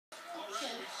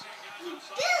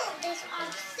this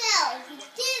ourselves. We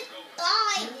didn't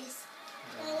buy this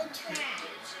whole track.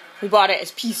 We bought it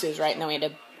as pieces, right? And then we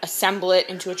had to assemble it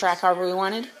into a track however we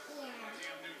wanted?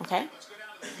 Yeah. Okay.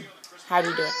 How do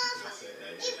you do it?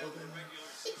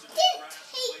 It didn't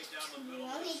take too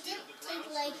long. It didn't take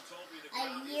like a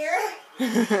year.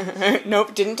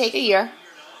 Nope, didn't take a year.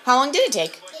 How long did it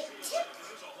take? It took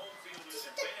just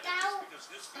about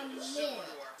a minute.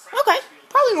 Okay,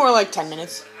 probably more like 10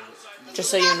 minutes. Just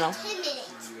so you know. About 10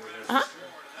 minutes.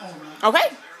 Uh-huh.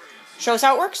 Okay. Show us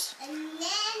how it works. And then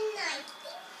I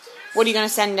think What are you going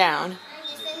to send down? I'm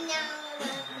just send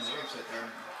down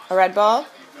A red ball?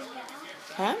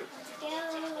 Okay.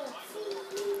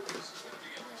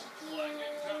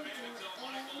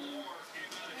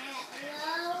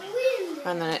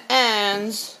 And then it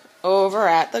ends over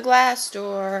at the glass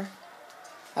door.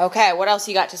 Okay, what else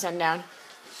you got to send down? A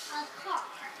car.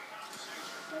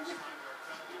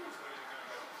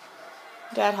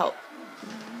 Dad, help.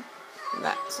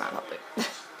 That's not helping.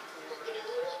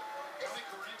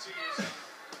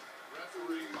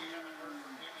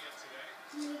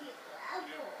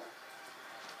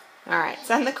 Alright,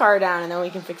 send the car down and then we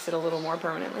can fix it a little more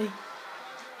permanently.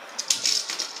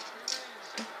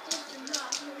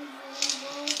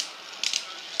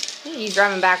 He's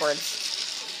driving backwards.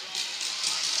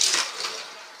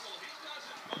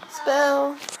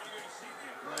 Spill.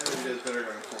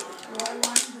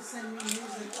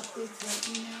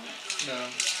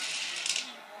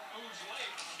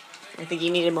 I think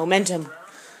you needed momentum.